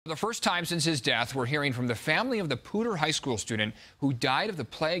For the first time since his death, we're hearing from the family of the Poudre High School student who died of the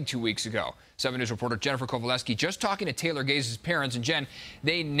plague 2 weeks ago. 7 News reporter Jennifer Kovaleski just talking to Taylor Gaze's parents. And Jen,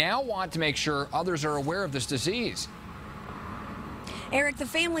 they now want to make sure others are aware of this disease. Eric, the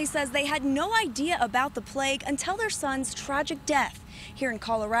family says they had no idea about the plague until their son's tragic death. Here in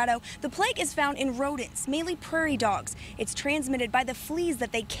Colorado, the plague is found in rodents, mainly prairie dogs. It's transmitted by the fleas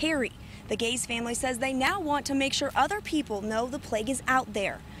that they carry. The Gaze family says they now want to make sure other people know the plague is out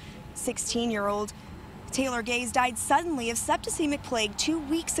there. 16-year-old Taylor Gaze died suddenly of septicemic plague 2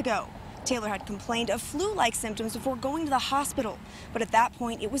 weeks ago. Taylor had complained of flu-like symptoms before going to the hospital, but at that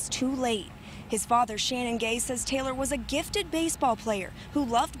point it was too late. His father, Shannon Gaze, says Taylor was a gifted baseball player who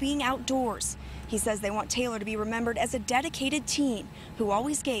loved being outdoors. He says they want Taylor to be remembered as a dedicated teen who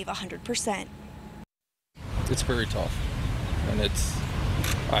always gave 100%. It's very tough, and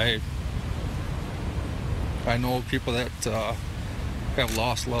I know people that have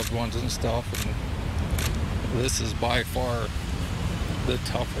lost loved ones and stuff, and this is by far the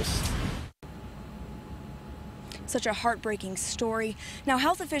toughest. Such a heartbreaking story. Now,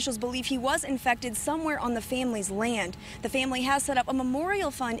 health officials believe he was infected somewhere on the family's land. The family has set up a memorial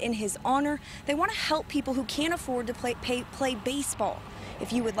fund in his honor. They want to help people who can't afford to play baseball.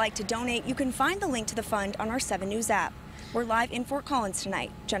 If you would like to donate, you can find the link to the fund on our 7 News app. We're live in Fort Collins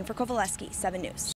tonight. Jennifer Kovaleski, 7 News.